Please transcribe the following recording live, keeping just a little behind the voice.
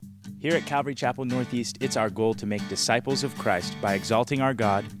Here at Calvary Chapel Northeast, it's our goal to make disciples of Christ by exalting our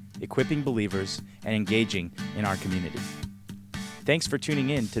God, equipping believers, and engaging in our community. Thanks for tuning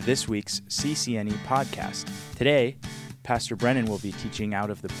in to this week's CCNE podcast. Today, Pastor Brennan will be teaching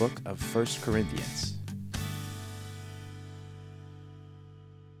out of the book of 1 Corinthians.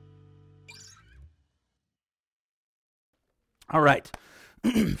 All right,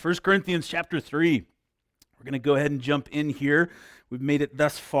 1 Corinthians chapter 3. We're going to go ahead and jump in here. We've made it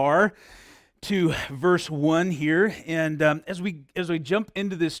thus far to verse 1 here. And as we jump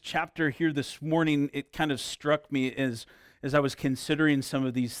into this chapter here this morning, it kind of struck me as I was considering some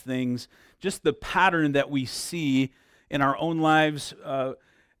of these things, just the pattern that we see in our own lives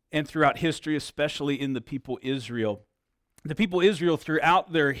and throughout history, especially in the people Israel. The people Israel,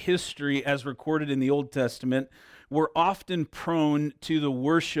 throughout their history as recorded in the Old Testament, were often prone to the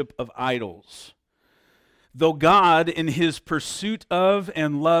worship of idols. Though God, in his pursuit of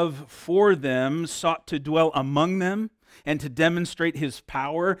and love for them, sought to dwell among them and to demonstrate his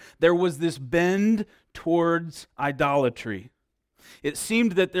power, there was this bend towards idolatry. It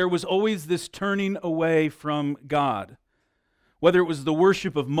seemed that there was always this turning away from God. Whether it was the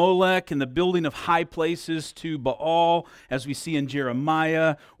worship of Molech and the building of high places to Baal, as we see in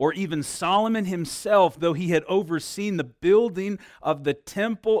Jeremiah, or even Solomon himself, though he had overseen the building of the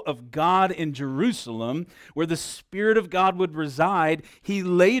temple of God in Jerusalem, where the Spirit of God would reside, he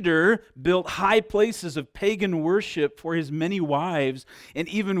later built high places of pagan worship for his many wives and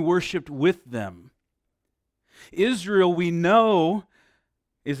even worshiped with them. Israel, we know,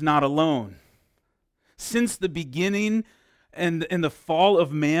 is not alone. Since the beginning and in the fall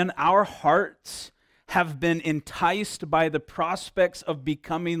of man, our hearts have been enticed by the prospects of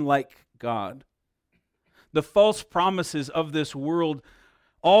becoming like God. The false promises of this world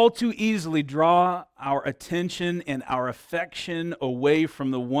all too easily draw our attention and our affection away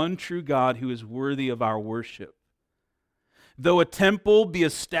from the one true God who is worthy of our worship. Though a temple be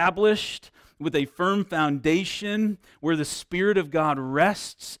established with a firm foundation where the Spirit of God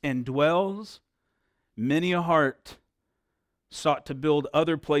rests and dwells, many a heart sought to build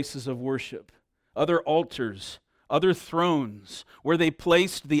other places of worship, other altars, other thrones, where they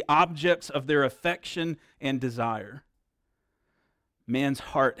placed the objects of their affection and desire. Man's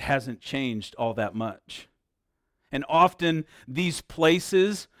heart hasn't changed all that much. And often these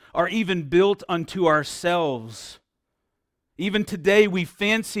places are even built unto ourselves. Even today we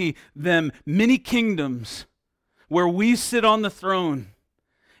fancy them many kingdoms where we sit on the throne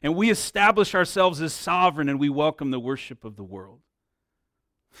and we establish ourselves as sovereign and we welcome the worship of the world.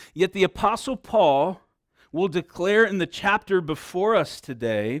 Yet the Apostle Paul will declare in the chapter before us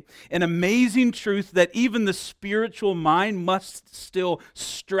today an amazing truth that even the spiritual mind must still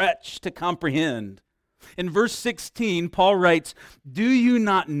stretch to comprehend. In verse 16, Paul writes, "Do you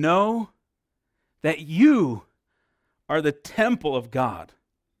not know that you are the temple of God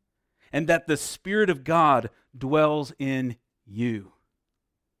and that the Spirit of God dwells in you?"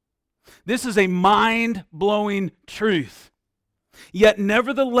 This is a mind-blowing truth. Yet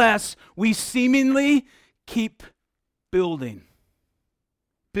nevertheless, we seemingly keep building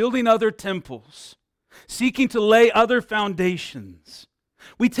other temples, seeking to lay other foundations.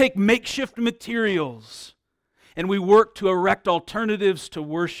 We take makeshift materials and we work to erect alternatives to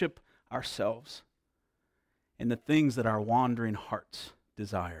worship ourselves and the things that our wandering hearts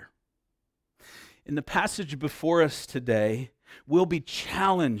desire. In the passage before us today, we'll be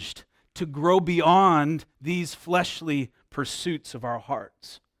challenged to grow beyond these fleshly pursuits of our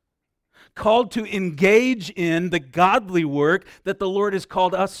hearts, called to engage in the godly work that the Lord has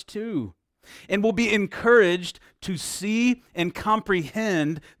called us to, and will be encouraged to see and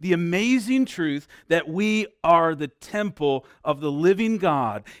comprehend the amazing truth that we are the temple of the living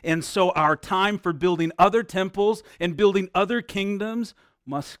God, and so our time for building other temples and building other kingdoms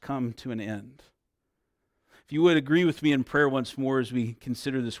must come to an end. If you would agree with me in prayer once more as we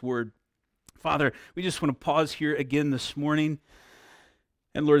consider this word. Father, we just want to pause here again this morning.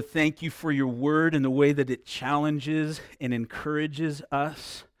 And Lord, thank you for your word and the way that it challenges and encourages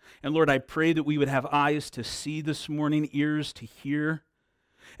us. And Lord, I pray that we would have eyes to see this morning, ears to hear.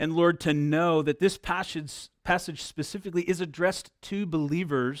 And Lord, to know that this passage specifically is addressed to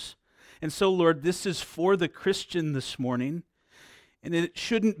believers. And so, Lord, this is for the Christian this morning. And it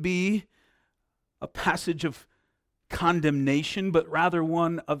shouldn't be a passage of condemnation, but rather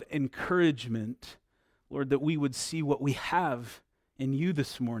one of encouragement, Lord, that we would see what we have in you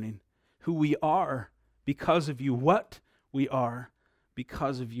this morning, who we are because of you, what we are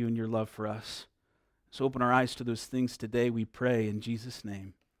because of you and your love for us. So open our eyes to those things today, we pray in Jesus'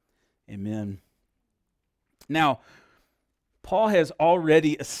 name. Amen. Now, Paul has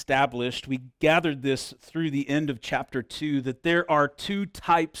already established, we gathered this through the end of chapter 2, that there are two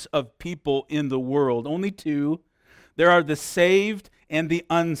types of people in the world, only two. There are the saved and the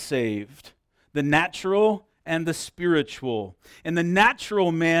unsaved, the natural and the spiritual. And the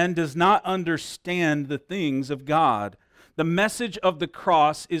natural man does not understand the things of God. The message of the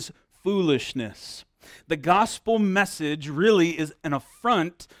cross is foolishness. The gospel message really is an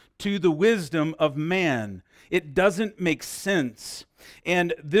affront to the wisdom of man. It doesn't make sense.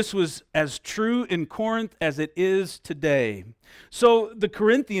 And this was as true in Corinth as it is today. So the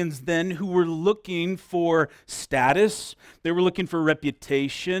Corinthians then, who were looking for status, they were looking for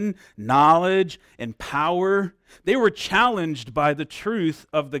reputation, knowledge, and power, they were challenged by the truth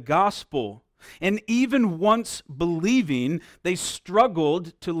of the gospel. And even once believing, they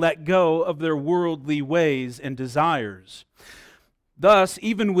struggled to let go of their worldly ways and desires. Thus,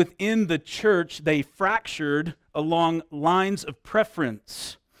 even within the church, they fractured along lines of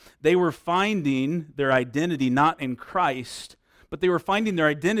preference. They were finding their identity not in Christ, but they were finding their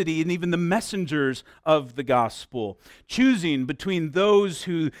identity in even the messengers of the gospel, choosing between those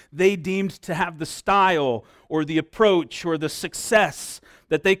who they deemed to have the style or the approach or the success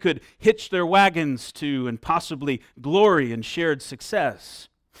that they could hitch their wagons to and possibly glory in shared success.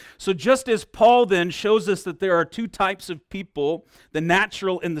 So just as Paul then shows us that there are two types of people, the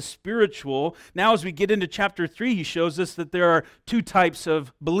natural and the spiritual, now as we get into chapter 3, he shows us that there are two types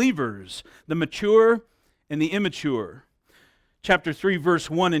of believers, the mature and the immature. Chapter 3,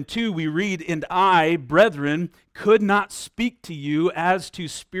 verse 1 and 2, we read, "And I, brethren, could not speak to you as to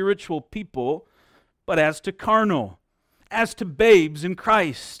spiritual people, but as to carnal, as to babes in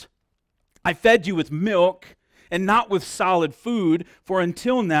Christ. I fed you with milk, and not with solid food, for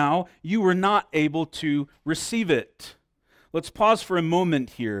until now you were not able to receive it." Let's pause for a moment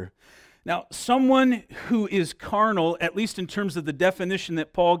here. Now, someone who is carnal, at least in terms of the definition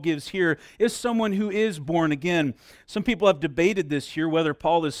that Paul gives here, is someone who is born again. Some people have debated this here, whether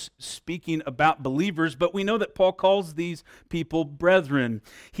Paul is speaking about believers, but we know that Paul calls these people brethren.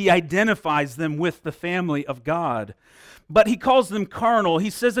 He identifies them with the family of God. But he calls them carnal.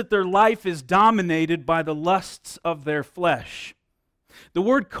 He says that their life is dominated by the lusts of their flesh. The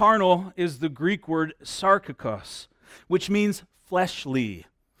word carnal is the Greek word sarkikos, which means fleshly,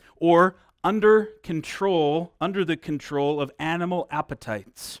 or under the control of animal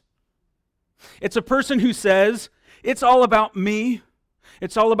appetites. It's a person who says, it's all about me,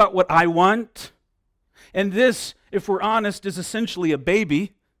 it's all about what I want. And this, if we're honest, is essentially a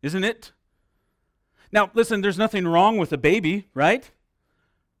baby, isn't it? Now, listen, there's nothing wrong with a baby, right?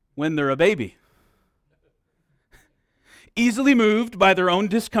 When they're a baby. Easily moved by their own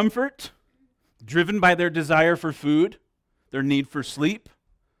discomfort, driven by their desire for food, their need for sleep,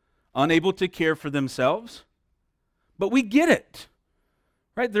 unable to care for themselves. But we get it,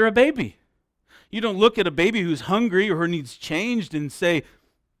 right? They're a baby. You don't look at a baby who's hungry or who needs changed and say,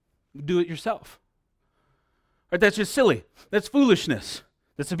 do it yourself. Right? That's just silly. That's foolishness.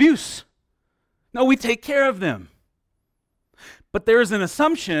 That's abuse. No, we take care of them. But there is an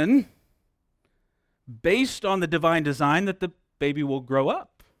assumption based on the divine design that the baby will grow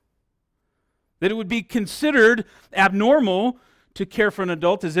up. That it would be considered abnormal to care for an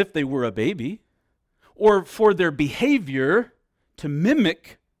adult as if they were a baby, or for their behavior to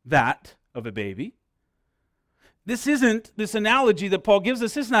mimic that of a baby. This analogy that Paul gives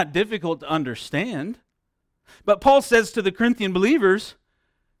us is not difficult to understand. But Paul says to the Corinthian believers,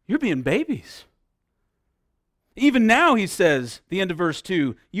 you're being babies. Even now, he says, the end of verse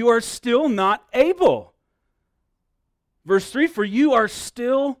 2, you are still not able. Verse 3, for you are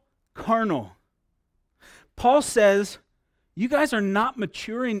still carnal. Paul says, you guys are not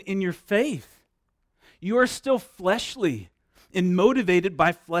maturing in your faith. You are still fleshly and motivated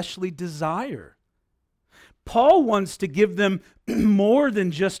by fleshly desire. Paul wants to give them more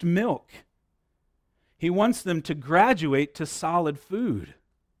than just milk. He wants them to graduate to solid food.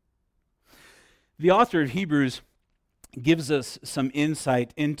 The author of Hebrews gives us some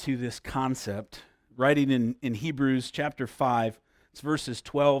insight into this concept, writing in Hebrews chapter 5, it's verses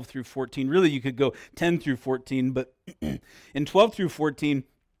 12 through 14. Really, you could go 10 through 14, but in 12 through 14,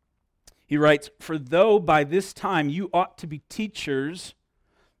 he writes, for though by this time you ought to be teachers,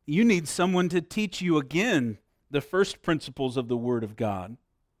 you need someone to teach you again the first principles of the Word of God.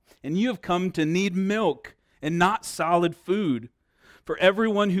 And you have come to need milk and not solid food. For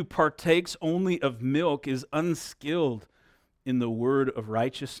everyone who partakes only of milk is unskilled in the word of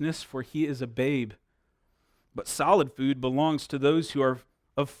righteousness, for he is a babe. But solid food belongs to those who are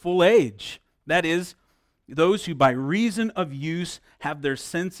of full age. That is, those who by reason of use have their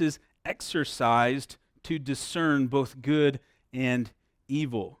senses exercised to discern both good and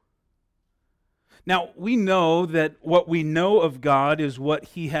evil. Now, we know that what we know of God is what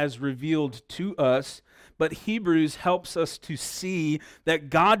he has revealed to us, but Hebrews helps us to see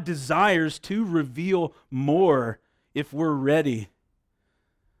that God desires to reveal more if we're ready.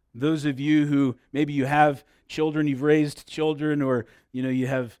 Those of you who maybe you have children, you've raised children, or you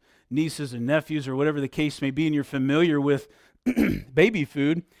have nieces and nephews or whatever the case may be, and you're familiar with baby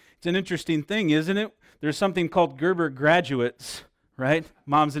food, it's an interesting thing, isn't it? There's something called Gerber graduates, right?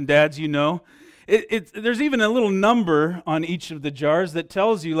 Moms and dads, there's even a little number on each of the jars that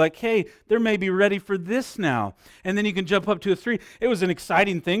tells you, like, hey, they're maybe ready for this now. And then you can jump up to a 3. It was an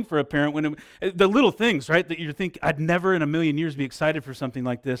exciting thing for a parent when the little things, right, that you think, I'd never in a million years be excited for something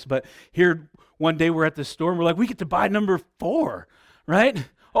like this. But here, one day we're at the store and we're like, we get to buy number 4, right?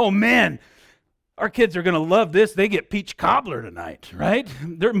 Oh, man, our kids are going to love this. They get peach cobbler tonight, right?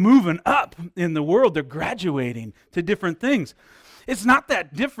 They're moving up in the world. They're graduating to different things. It's not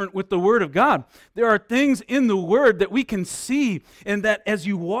that different with the Word of God. There are things in the Word that we can see, and that as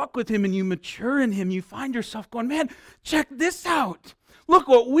you walk with Him and you mature in Him, you find yourself going, man, check this out. Look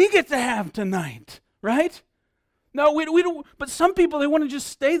what we get to have tonight, right? No, we don't. But some people, they want to just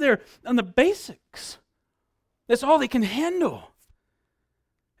stay there on the basics. That's all they can handle.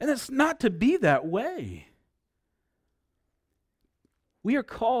 And it's not to be that way. We are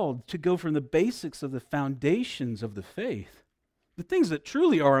called to go from the basics of the foundations of the faith. The things that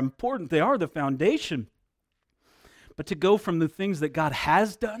truly are important, they are the foundation. But to go from the things that God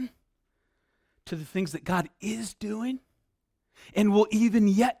has done to the things that God is doing and will even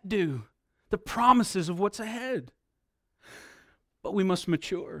yet do, the promises of what's ahead. But we must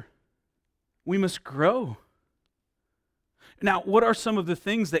mature. We must grow. Now, what are some of the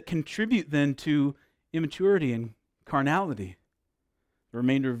things that contribute then to immaturity and carnality? The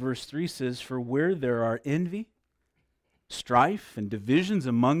remainder of verse 3 says, for where there are envy, strife, and divisions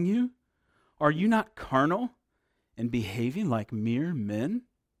among you, are you not carnal and behaving like mere men?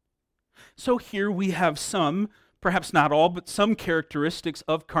 So here we have some, perhaps not all, but some characteristics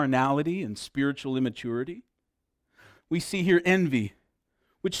of carnality and spiritual immaturity. We see here envy,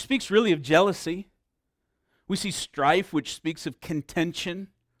 which speaks really of jealousy. We see strife, which speaks of contention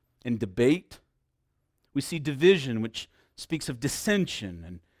and debate. We see division, which speaks of dissension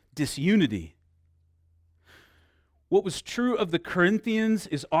and disunity. What was true of the Corinthians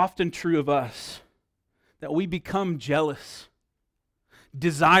is often true of us, that we become jealous,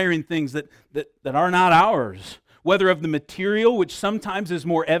 desiring things that are not ours, whether of the material, which sometimes is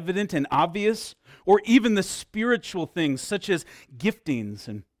more evident and obvious, or even the spiritual things, such as giftings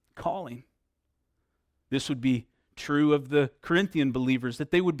and calling. This would be true of the Corinthian believers,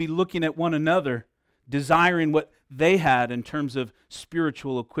 that they would be looking at one another, desiring what they had in terms of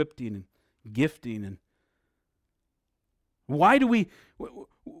spiritual equipping and gifting. And why do we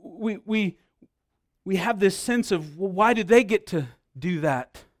have this sense of, well, why did they get to do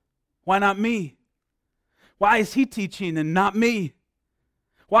that? Why not me? Why is he teaching and not me?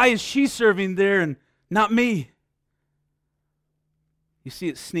 Why is she serving there and not me? You see,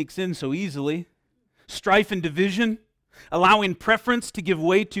 it sneaks in so easily. Strife and division, allowing preference to give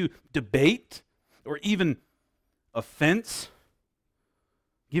way to debate or even offense,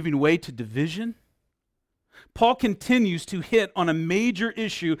 giving way to division. Paul continues to hit on a major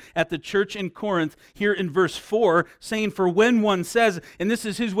issue at the church in Corinth here in verse 4, saying, for when one says, and this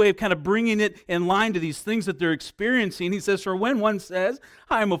is his way of kind of bringing it in line to these things that they're experiencing, he says, for when one says,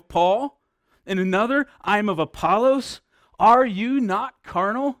 I am of Paul, and another, I am of Apollos, are you not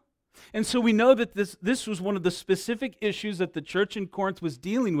carnal? And so we know that this was one of the specific issues that the church in Corinth was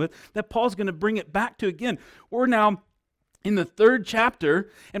dealing with, that Paul's going to bring it back to again. We're now in the 3rd chapter,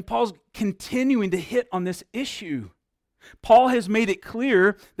 and Paul's continuing to hit on this issue. Paul has made it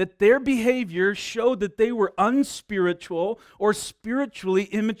clear that their behavior showed that they were unspiritual or spiritually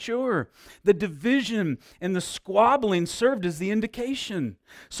immature. The division and the squabbling served as the indication.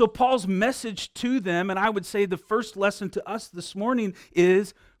 So Paul's message to them, and I would say the first lesson to us this morning,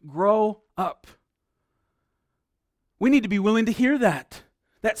 is grow up. We need to be willing to hear that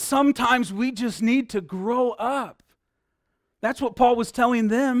sometimes we just need to grow up. That's what Paul was telling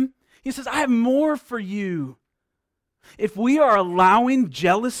them. He says, I have more for you. If we are allowing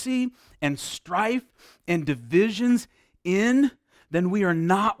jealousy and strife and divisions in, then we are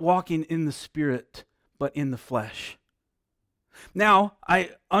not walking in the Spirit, but in the flesh. Now,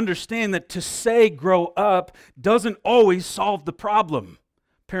 I understand that to say grow up doesn't always solve the problem.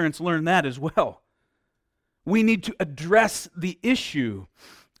 Parents learn that as well. We need to address the issue.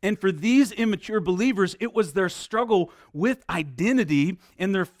 And for these immature believers, it was their struggle with identity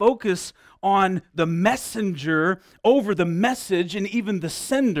and their focus on the messenger over the message and even the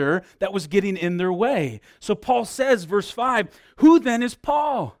sender that was getting in their way. So Paul says, verse 5, "Who then is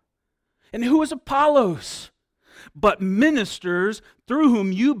Paul? And who is Apollos? But ministers through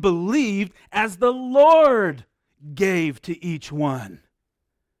whom you believed as the Lord gave to each one."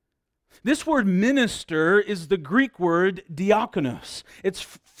 This word minister is the Greek word diakonos. It's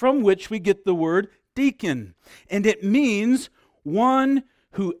from which we get the word deacon. And it means one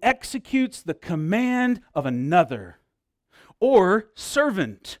who executes the command of another, or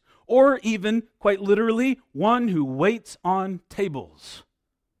servant, or even, quite literally, one who waits on tables.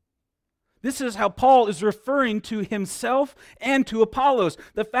 This is how Paul is referring to himself and to Apollos.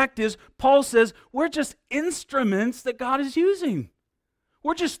 The fact is, Paul says, we're just instruments that God is using.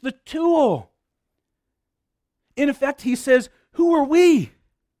 We're just the tool. In effect, he says, who are we?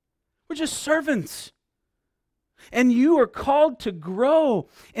 We're just servants. And you are called to grow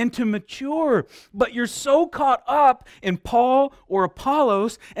and to mature, but you're so caught up in Paul or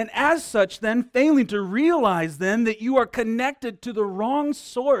Apollos, and as such then failing to realize then that you are connected to the wrong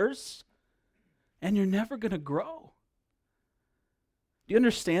source, and you're never going to grow. Do you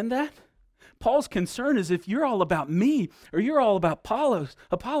understand that? Paul's concern is if you're all about me or you're all about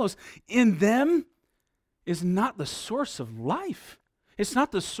Apollos, in them is not the source of life. It's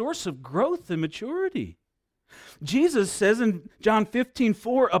not the source of growth and maturity. Jesus says in John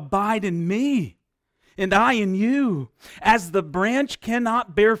 15:4, "Abide in me, and I in you. As the branch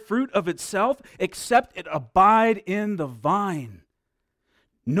cannot bear fruit of itself except it abide in the vine.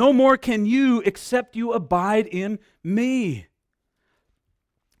 No more can you except you abide in me."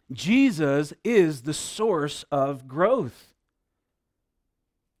 Jesus is the source of growth.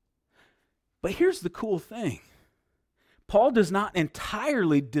 But here's the cool thing. Paul does not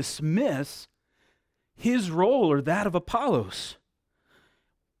entirely dismiss his role or that of Apollos.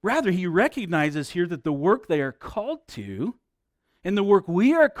 Rather, he recognizes here that the work they are called to and the work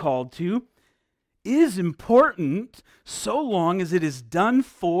we are called to is important so long as it is done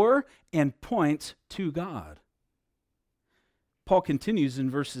for and points to God. Paul continues in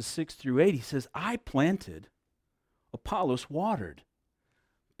verses 6 through 8. He says, "I planted, Apollos watered,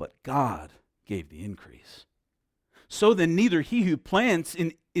 but God gave the increase. So then neither he who plants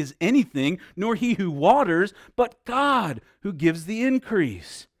is anything, nor he who waters, but God who gives the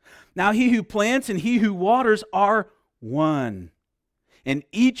increase. Now he who plants and he who waters are one, and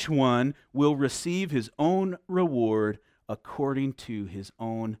each one will receive his own reward according to his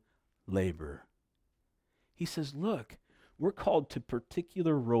own labor." He says, look, we're called to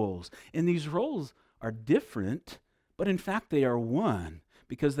particular roles, and these roles are different, but in fact they are one,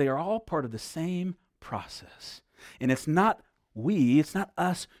 because they are all part of the same process. And it's not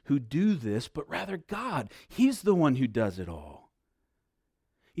us who do this, but rather God. He's the one who does it all.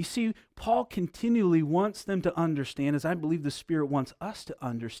 You see, Paul continually wants them to understand, as I believe the Spirit wants us to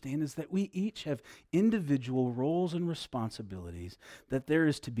understand, is that we each have individual roles and responsibilities, that there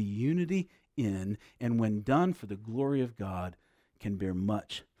is to be unity in, and when done for the glory of God, can bear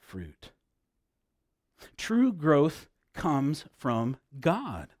much fruit. True growth comes from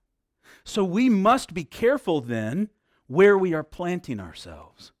God. So we must be careful then where we are planting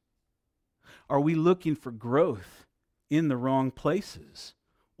ourselves. Are we looking for growth in the wrong places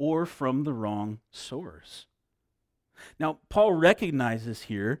or from the wrong source? Now, Paul recognizes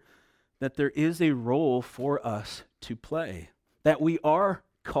here that there is a role for us to play, that we are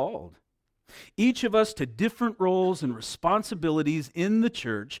called, each of us to different roles and responsibilities in the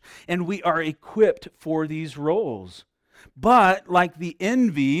church, and we are equipped for these roles. But like the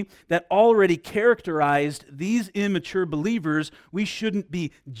envy that already characterized these immature believers, we shouldn't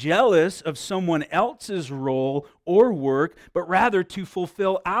be jealous of someone else's role or work, but rather to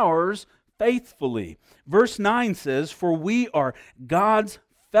fulfill ours faithfully. Verse 9 says, "For we are God's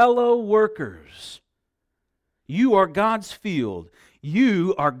fellow workers. You are God's field.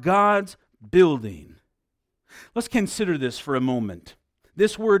 You are God's building." Let's consider this for a moment.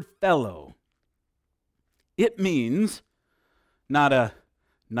 This word fellow, it means not a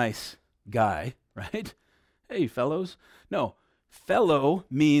nice guy, right? Hey, fellows. No, fellow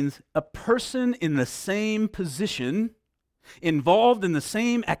means a person in the same position, involved in the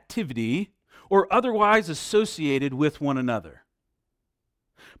same activity, or otherwise associated with one another.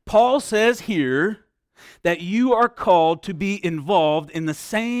 Paul says here that you are called to be involved in the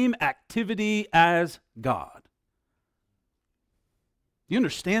same activity as God. Do you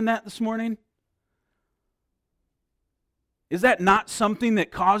understand that this morning? Is that not something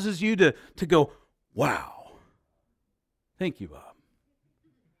that causes you to go, wow? Thank you, Bob.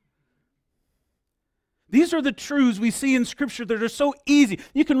 These are the truths we see in Scripture that are so easy.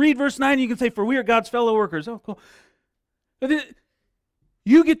 You can read verse 9 and you can say, for we are God's fellow workers. Oh, cool.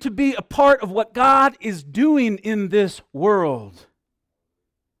 You get to be a part of what God is doing in this world.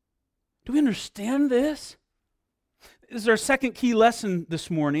 Do we understand this? This is our second key lesson this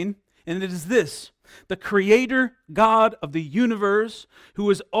morning, and it is this. The Creator God of the universe, who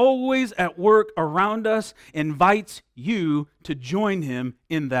is always at work around us, invites you to join Him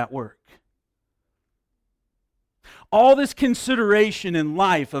in that work. All this consideration in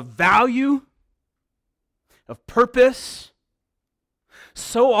life of value, of purpose,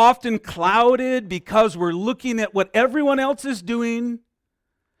 so often clouded because we're looking at what everyone else is doing,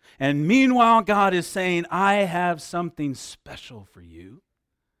 and meanwhile God is saying, I have something special for you.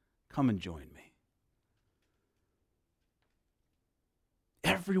 Come and join me.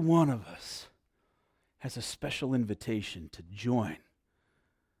 Every one of us has a special invitation to join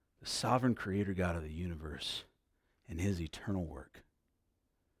the sovereign Creator God of the universe in His eternal work.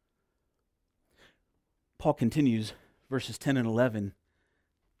 Paul continues, verses 10 and 11,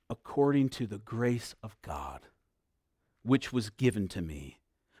 according to the grace of God, which was given to me.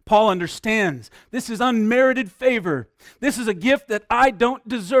 Paul understands this is unmerited favor. This is a gift that I don't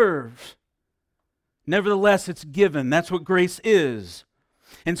deserve. Nevertheless, it's given. That's what grace is.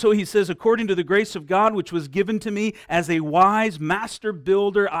 And so he says, according to the grace of God, which was given to me as a wise master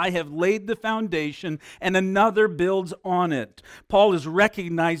builder, I have laid the foundation and another builds on it. Paul is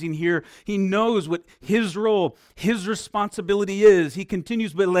recognizing here, he knows what his role, his responsibility is. He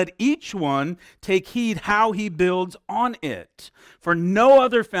continues, but let each one take heed how he builds on it. For no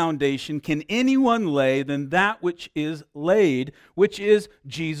other foundation can anyone lay than that which is laid, which is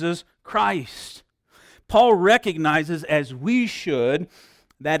Jesus Christ. Paul recognizes, as we should,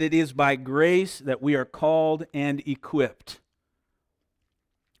 that it is by grace that we are called and equipped.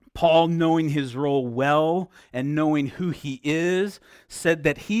 Paul, knowing his role well and knowing who he is, said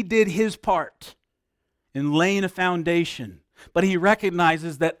that he did his part in laying a foundation, but he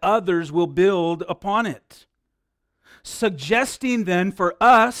recognizes that others will build upon it. Suggesting then for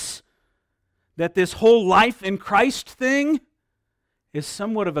us that this whole life in Christ thing is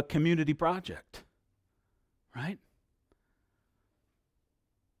somewhat of a community project, right?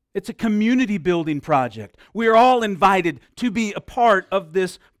 It's a community building project. We are all invited to be a part of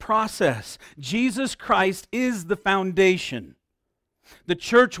this process. Jesus Christ is the foundation. The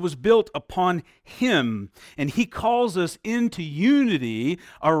church was built upon Him, and He calls us into unity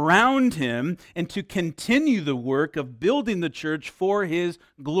around Him and to continue the work of building the church for His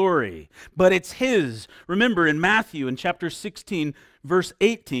glory. But it's His. Remember in Matthew, in chapter 16, verse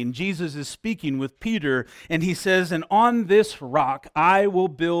 18, Jesus is speaking with Peter, and he says, and on this rock I will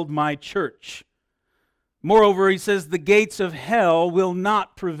build my church. Moreover, he says, the gates of hell will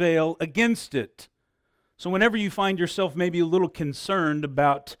not prevail against it. So whenever you find yourself maybe a little concerned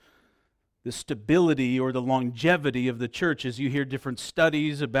about the stability or the longevity of the church as you hear different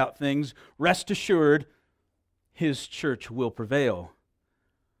studies about things, rest assured, His church will prevail.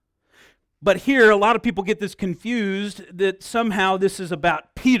 But here, a lot of people get this confused that somehow this is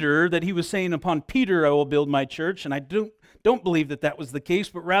about Peter, that he was saying, upon Peter I will build my church, and I don't believe that that was the case,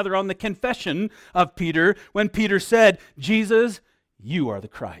 but rather on the confession of Peter, when Peter said, Jesus, you are the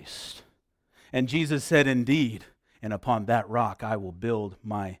Christ. And Jesus said, indeed, and upon that rock I will build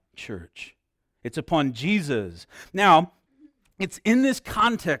my church. It's upon Jesus. Now, it's in this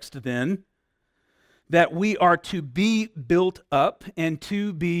context then that we are to be built up and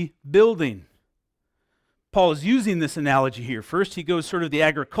to be building. Paul is using this analogy here. First, he goes sort of the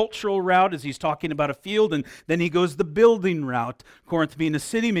agricultural route as he's talking about a field, and then he goes the building route. Corinth being a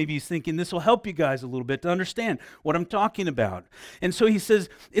city, maybe he's thinking this will help you guys a little bit to understand what I'm talking about. And so he says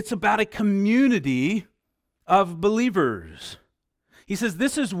it's about a community of believers. He says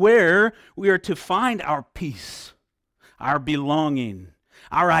this is where we are to find our peace, our belonging,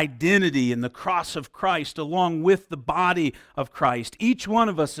 our identity in the cross of Christ along with the body of Christ. Each one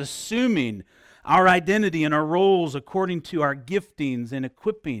of us assuming our identity and our roles according to our giftings and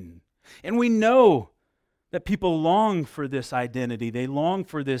equipping. And we know that people long for this identity. They long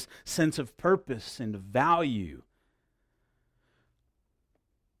for this sense of purpose and value.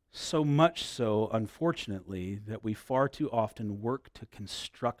 So much so, unfortunately, that we far too often work to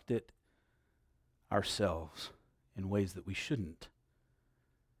construct it ourselves in ways that we shouldn't.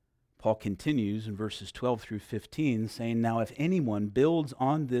 Paul continues in verses 12 through 15 saying, now if anyone builds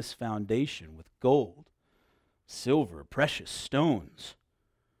on this foundation with gold, silver, precious stones,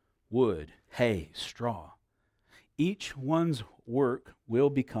 wood, hay, straw, each one's work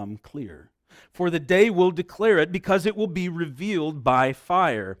will become clear. For the day will declare it, because it will be revealed by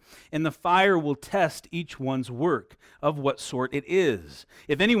fire. And the fire will test each one's work, of what sort it is.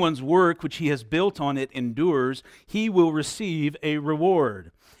 If anyone's work which he has built on it endures, he will receive a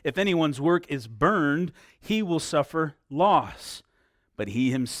reward. If anyone's work is burned, he will suffer loss. But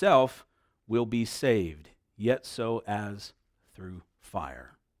he himself will be saved, yet so as through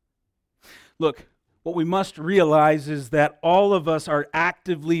fire. Look, what we must realize is that all of us are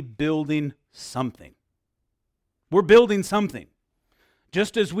actively building something. We're building something.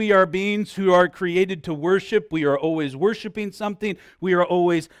 Just as we are beings who are created to worship, we are always worshiping something, we are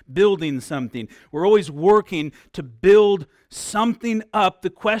always building something. We're always working to build something up. The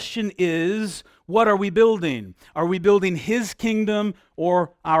question is, what are we building? Are we building His kingdom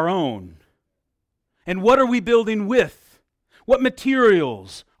or our own? And what are we building with? What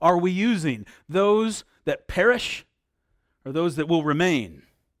materials are we using? Those that perish or those that will remain?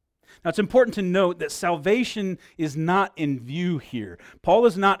 Now, it's important to note that salvation is not in view here. Paul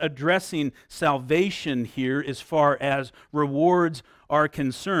is not addressing salvation here as far as rewards are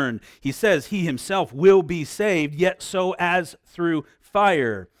concerned. He says he himself will be saved, yet so as through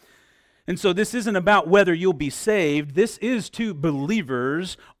fire. And so this isn't about whether you'll be saved. This is to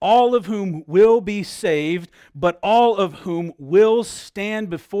believers, all of whom will be saved, but all of whom will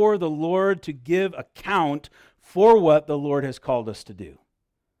stand before the Lord to give account for what the Lord has called us to do.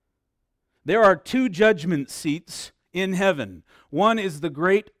 There are two judgment seats in heaven. One is the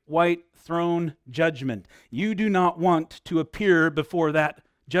great white throne judgment. You do not want to appear before that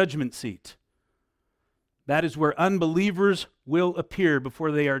judgment seat. That is where unbelievers will appear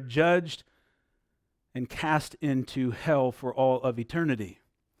before they are judged and cast into hell for all of eternity.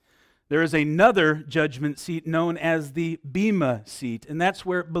 There is another judgment seat known as the Bema seat, and that's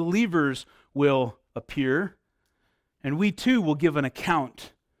where believers will appear. And we too will give an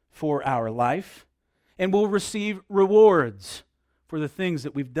account for our life, and will receive rewards for the things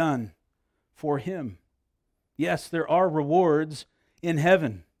that we've done for Him. Yes, there are rewards in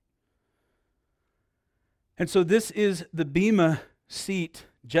heaven. And so this is the Bema seat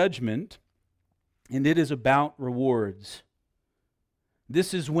judgment, and it is about rewards.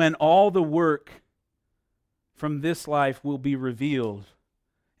 This is when all the work from this life will be revealed,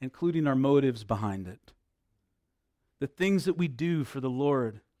 including our motives behind it. The things that we do for the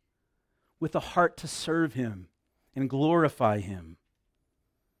Lord with a heart to serve Him and glorify Him.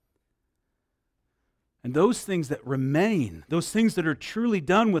 And those things that remain, those things that are truly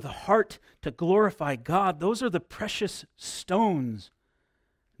done with a heart to glorify God, those are the precious stones,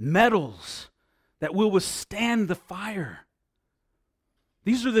 metals that will withstand the fire.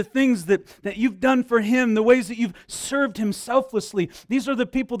 These are the things that you've done for Him, the ways that you've served Him selflessly. These are the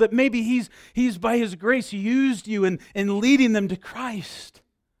people that maybe He's by His grace used you in leading them to Christ.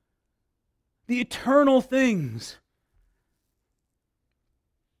 The eternal things.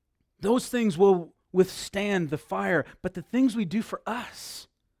 Those things will withstand the fire, but the things we do for us,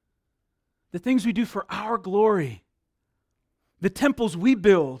 the things we do for our glory, the temples we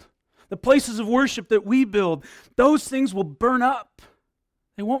build, the places of worship that we build, those things will burn up.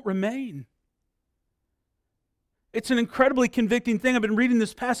 They won't remain. It's an incredibly convicting thing. I've been reading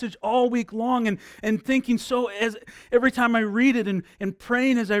this passage all week long and thinking so as every time I read it and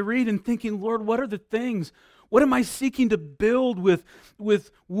praying as I read and thinking, Lord, what are the things? What am I seeking to build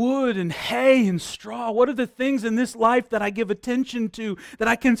with wood and hay and straw? What are the things in this life that I give attention to, that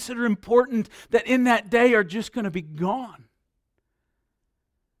I consider important, that in that day are just going to be gone?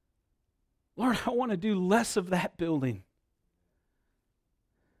 Lord, I want to do less of that building.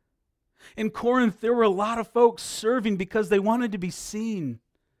 In Corinth, there were a lot of folks serving because they wanted to be seen.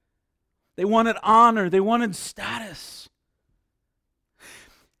 They wanted honor. They wanted status.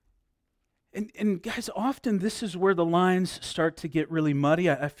 And guys, often this is where the lines start to get really muddy.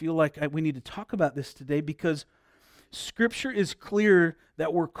 I feel like we need to talk about this today because Scripture is clear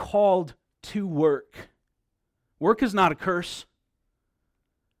that we're called to work. Work is not a curse.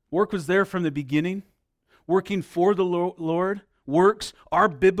 Work was there from the beginning. Working for the Lord. Works are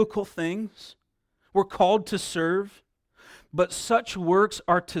biblical things. We're called to serve, but such works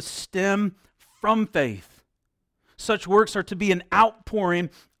are to stem from faith. Such works are to be an outpouring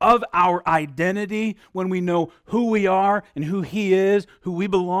of our identity when we know who we are and who He is, who we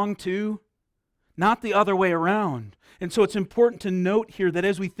belong to, not the other way around. And so it's important to note here that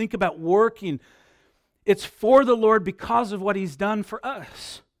as we think about working, it's for the Lord because of what He's done for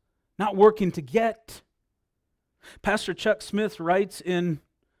us, not working to get. Pastor Chuck Smith writes in,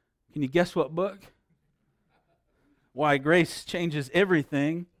 can you guess what book? Why Grace Changes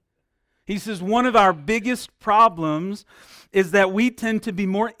Everything. He says one of our biggest problems is that we tend to be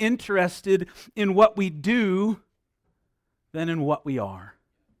more interested in what we do than in what we are.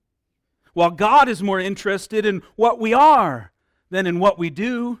 While God is more interested in what we are than in what we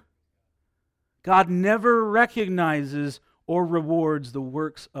do, God never recognizes or rewards the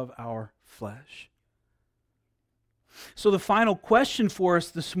works of our flesh. So the final question for us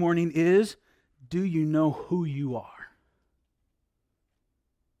this morning is, do you know who you are?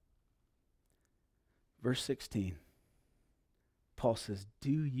 Verse 16, Paul says, do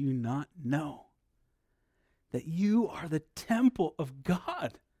you not know that you are the temple of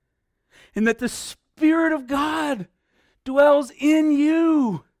God and that the Spirit of God dwells in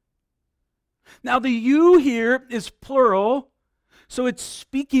you? Now the you here is plural, so it's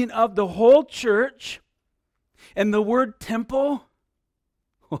speaking of the whole church. And the word temple,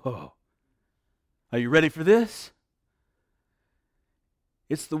 whoa, are you ready for this?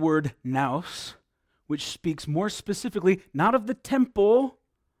 It's the word naos, which speaks more specifically not of the temple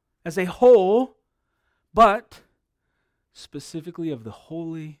as a whole, but specifically of the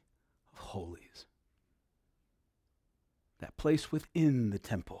Holy of Holies. That place within the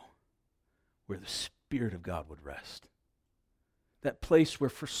temple where the Spirit of God would rest. That place where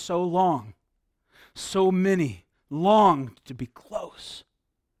for so long, so many longed to be close.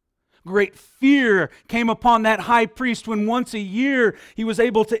 Great fear came upon that high priest when once a year he was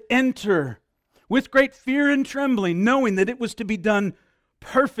able to enter with great fear and trembling, knowing that it was to be done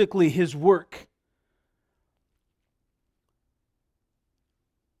perfectly, his work.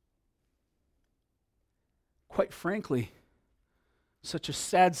 Quite frankly, such a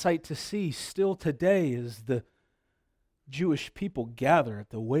sad sight to see still today as the Jewish people gather at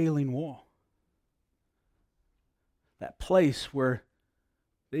the Wailing Wall. That place where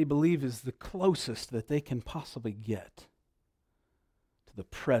they believe is the closest that they can possibly get to the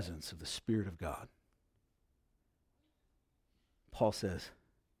presence of the Spirit of God. Paul says,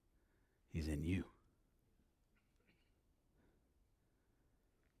 He's in you.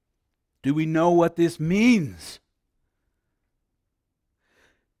 Do we know what this means?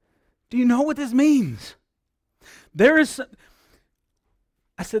 Do you know what this means? I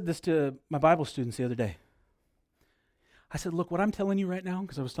said this to my Bible students the other day. I said, look, what I'm telling you right now,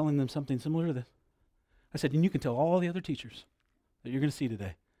 because I was telling them something similar to this. I said, and you can tell all the other teachers that you're going to see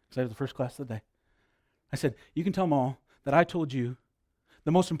today, because I have the first class of the day. I said, you can tell them all that I told you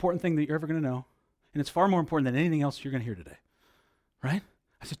the most important thing that you're ever going to know, and it's far more important than anything else you're going to hear today. Right?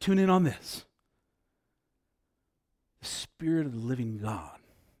 I said, tune in on this. The Spirit of the living God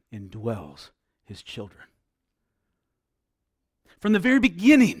indwells His children. From the very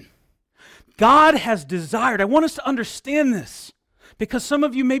beginning, God has desired, I want us to understand this, because some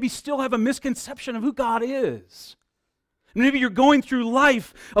of you maybe still have a misconception of who God is. Maybe you're going through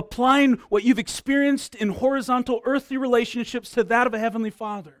life applying what you've experienced in horizontal earthly relationships to that of a heavenly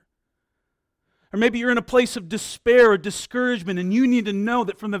Father. Or maybe you're in a place of despair or discouragement, and you need to know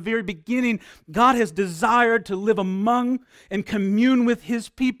that from the very beginning, God has desired to live among and commune with His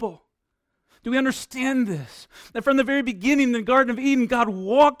people. Do we understand this? That from the very beginning in the Garden of Eden, God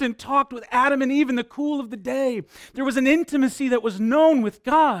walked and talked with Adam and Eve in the cool of the day. There was an intimacy that was known with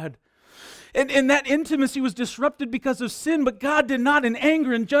God. And that intimacy was disrupted because of sin, but God did not in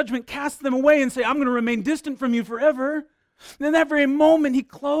anger and judgment cast them away and say, I'm going to remain distant from you forever. And in that very moment, He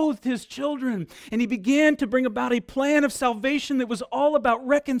clothed His children, and He began to bring about a plan of salvation that was all about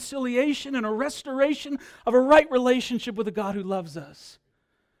reconciliation and a restoration of a right relationship with a God who loves us.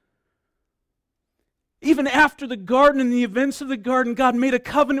 Even after the garden and the events of the garden, God made a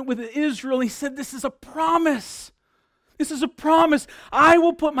covenant with Israel. He said, this is a promise. This is a promise. I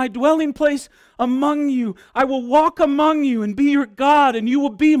will put my dwelling place among you. I will walk among you and be your God, and you will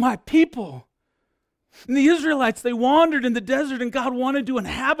be my people. And the Israelites, they wandered in the desert, and God wanted to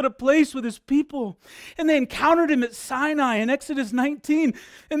inhabit a place with His people. And they encountered Him at Sinai in Exodus 19.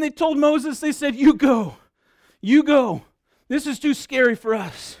 And they told Moses, they said, you go. You go. This is too scary for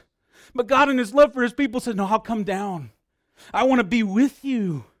us. But God in His love for His people said, no, I'll come down. I want to be with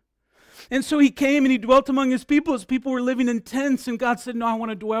you. And so He came and He dwelt among His people. His people were living in tents, and God said, no, I want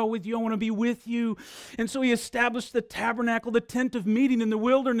to dwell with you. I want to be with you. And so He established the tabernacle, the tent of meeting in the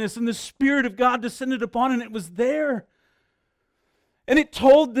wilderness, and the Spirit of God descended upon it, and it was there. And He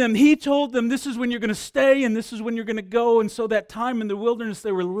told them, this is when you're going to stay, and this is when you're going to go. And so that time in the wilderness,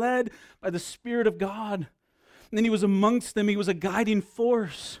 they were led by the Spirit of God. And then He was amongst them. He was a guiding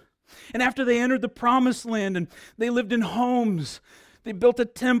force. And after they entered the promised land and they lived in homes, they built a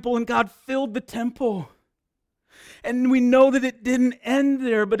temple and God filled the temple. And we know that it didn't end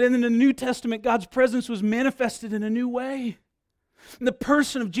there, but in the New Testament, God's presence was manifested in a new way. In the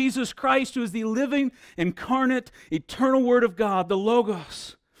person of Jesus Christ, who is the living, incarnate, eternal Word of God, the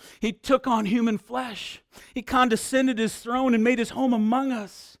Logos. He took on human flesh. He condescended his throne and made his home among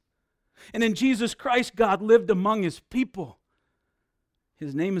us. And in Jesus Christ, God lived among his people.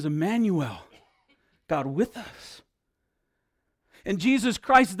 His name is Emmanuel, God with us. And Jesus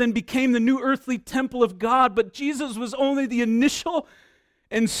Christ then became the new earthly temple of God, but Jesus was only the initial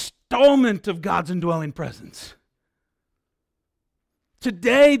installment of God's indwelling presence.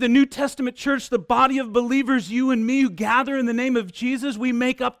 Today, the New Testament church, the body of believers, you and me who gather in the name of Jesus, we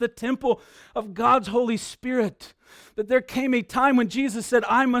make up the temple of God's Holy Spirit. But there came a time when Jesus said,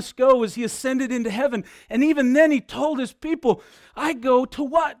 I must go, as he ascended into heaven. And even then he told his people, I go to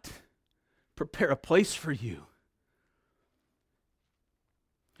what? Prepare a place for you.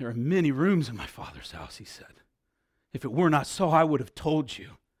 There are many rooms in my Father's house, he said. If it were not so, I would have told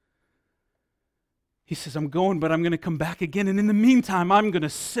you. He says, I'm going, but I'm going to come back again. And in the meantime, I'm going to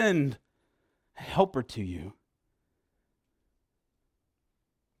send a helper to you.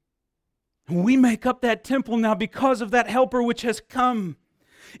 And we make up that temple now because of that helper which has come.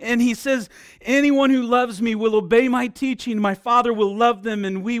 And he says, anyone who loves me will obey my teaching. My Father will love them,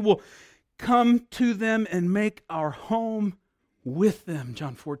 and we will come to them and make our home with them.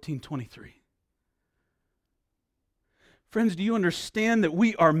 John 14:23. Friends, do you understand that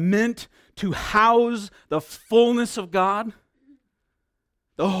we are meant to house the fullness of God?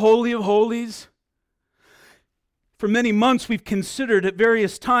 The Holy of Holies? For many months we've considered at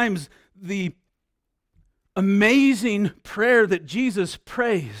various times the amazing prayer that Jesus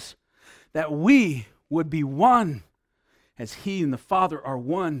prays, that we would be one as he and the Father are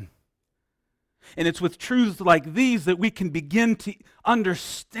one. And it's with truths like these that we can begin to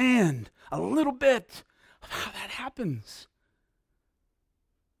understand a little bit of how that happens.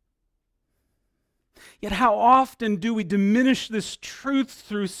 Yet how often do we diminish this truth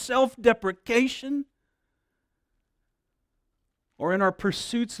through self-deprecation or in our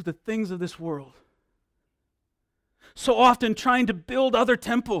pursuits of the things of this world? So often trying to build other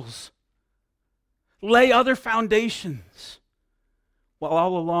temples, lay other foundations, while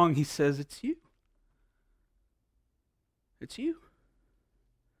all along he says, it's you. It's you.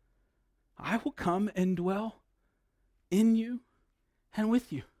 I will come and dwell in you and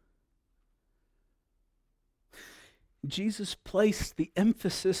with you. Jesus placed the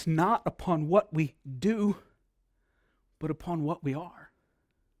emphasis not upon what we do, but upon what we are.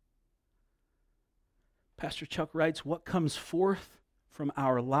 Pastor Chuck writes, what comes forth from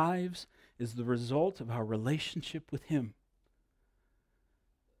our lives is the result of our relationship with him.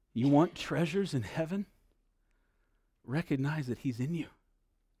 You want treasures in heaven? Recognize that he's in you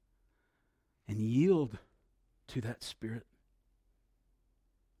and yield to that Spirit.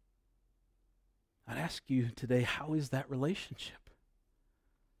 I'd ask you today, how is that relationship?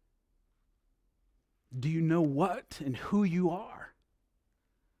 Do you know what and who you are?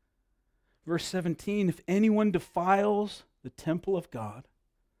 Verse 17, if anyone defiles the temple of God,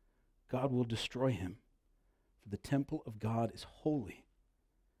 God will destroy him. For the temple of God is holy,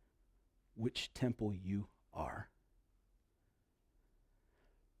 which temple you are.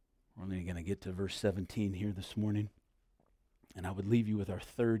 We're only going to get to verse 17 here this morning, and I would leave you with our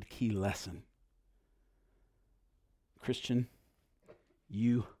third key lesson. Christian,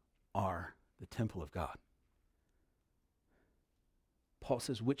 you are the temple of God. Paul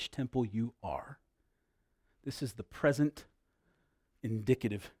says which temple you are. This is the present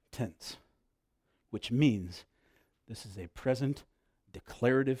indicative tense, which means this is a present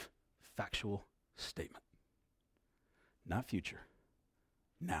declarative factual statement. Not future,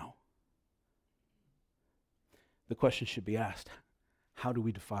 now. The question should be asked, how do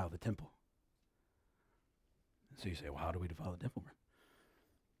we defile the temple? So you say, well, how do we defile the temple?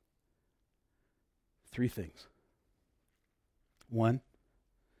 Three things. One,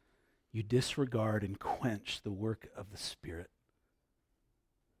 you disregard and quench the work of the Spirit.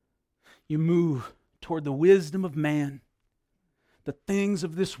 You move toward the wisdom of man, the things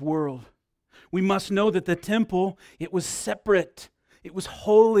of this world. We must know that the temple, it was separate, it was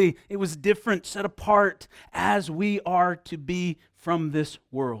holy, it was different, set apart, as we are to be from this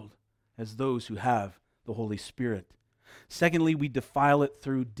world, as those who have the Holy Spirit. Secondly, we defile it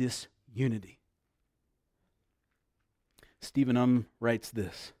through disunity. Stephen writes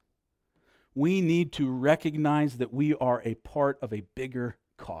this: we need to recognize that we are a part of a bigger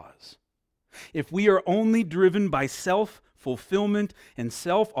cause. If we are only driven by self-fulfillment and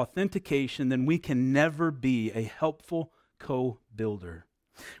self-authentication, then we can never be a helpful co-builder.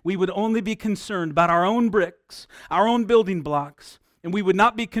 We would only be concerned about our own bricks, our own building blocks, and we would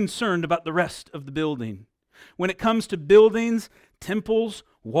not be concerned about the rest of the building. When it comes to buildings, temples,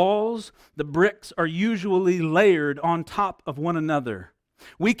 walls, the bricks are usually layered on top of one another.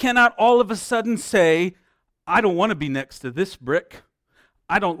 We cannot all of a sudden say, I don't want to be next to this brick.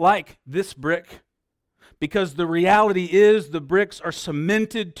 I don't like this brick. Because the reality is the bricks are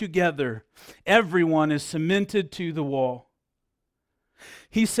cemented together. Everyone is cemented to the wall.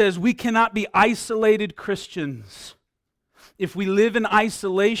 He says we cannot be isolated Christians. If we live in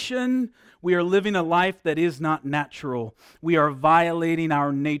isolation, we are living a life that is not natural. We are violating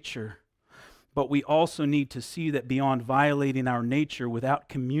our nature. But we also need to see that beyond violating our nature, without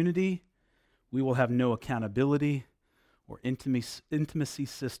community, we will have no accountability or intimacy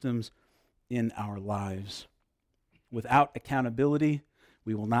systems in our lives. Without accountability,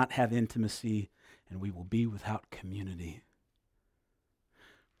 we will not have intimacy, and we will be without community.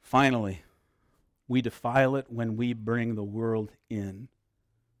 Finally, we defile it when we bring the world in.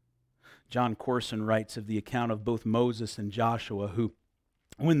 John Corson writes of the account of both Moses and Joshua, who,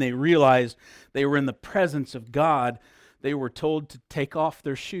 when they realized they were in the presence of God, they were told to take off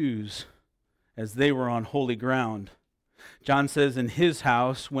their shoes as they were on holy ground. John says in his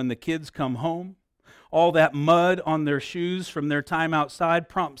house, when the kids come home, all that mud on their shoes from their time outside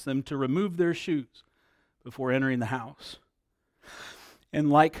prompts them to remove their shoes before entering the house.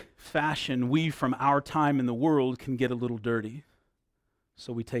 And like fashion, we from our time in the world can get a little dirty,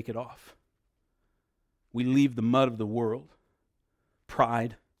 so we take it off. We leave the mud of the world,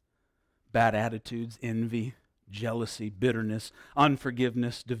 pride, bad attitudes, envy, jealousy, bitterness,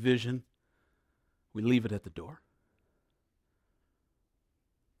 unforgiveness, division. We leave it at the door.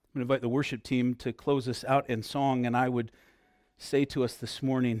 I'm going to invite the worship team to close us out in song, and I would say to us this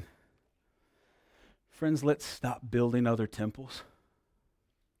morning, friends, let's stop building other temples.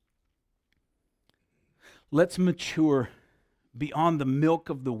 Let's mature beyond the milk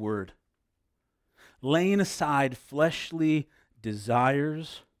of the Word, laying aside fleshly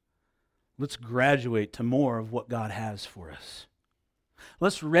desires. Let's graduate to more of what God has for us.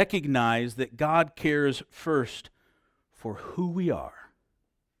 Let's recognize that God cares first for who we are.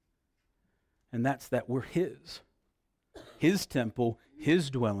 And that's that we're His temple, His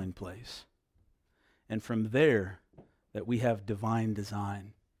dwelling place. And from there, that we have divine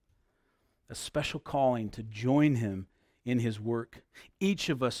design, a special calling to join Him in His work, each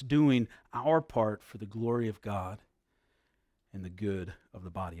of us doing our part for the glory of God and the good of the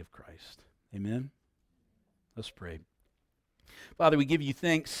body of Christ. Amen? Let's pray. Father, we give you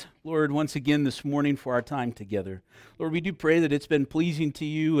thanks, Lord, once again this morning for our time together. Lord, we do pray that it's been pleasing to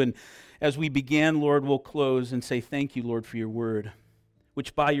you, and as we began, Lord, we'll close and say thank you, Lord, for your word,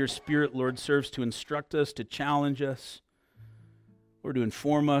 which by your Spirit, Lord, serves to instruct us, to challenge us, Lord, to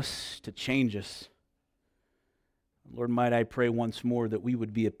inform us, to change us. Lord, might I pray once more that we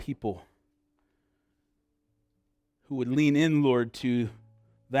would be a people who would lean in, Lord, to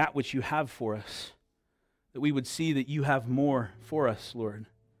that which you have for us, that we would see that you have more for us, Lord,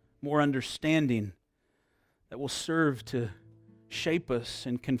 more understanding that will serve to shape us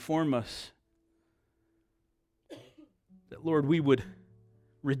and conform us. That, Lord, we would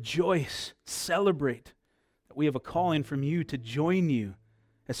rejoice, celebrate that we have a calling from you to join you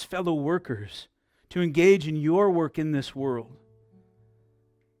as fellow workers, to engage in your work in this world.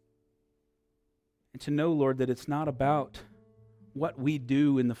 And to know, Lord, that it's not about what we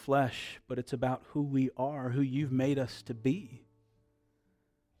do in the flesh, but it's about who we are, who you've made us to be.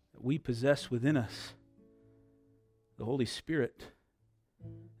 That we possess within us the Holy Spirit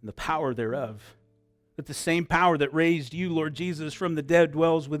and the power thereof. That the same power that raised you, Lord Jesus, from the dead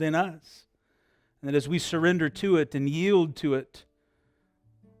dwells within us. And that as we surrender to it and yield to it,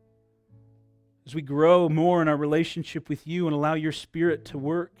 as we grow more in our relationship with you and allow your Spirit to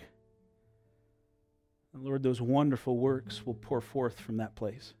work, and Lord, those wonderful works will pour forth from that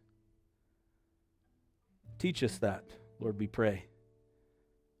place. Teach us that, Lord, we pray.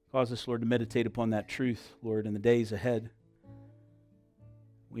 Cause us, Lord, to meditate upon that truth, Lord, in the days ahead.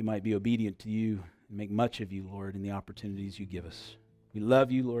 We might be obedient to you and make much of you, Lord, in the opportunities you give us. We love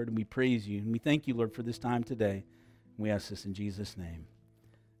you, Lord, and we praise you. And we thank you, Lord, for this time today. And we ask this in Jesus' name.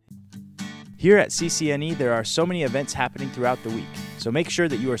 Here at CCNE, there are so many events happening throughout the week, so make sure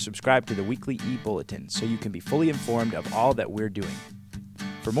that you are subscribed to the weekly e-bulletin so you can be fully informed of all that we're doing.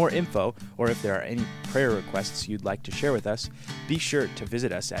 For more info, or if there are any prayer requests you'd like to share with us, be sure to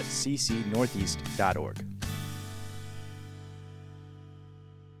visit us at ccnortheast.org.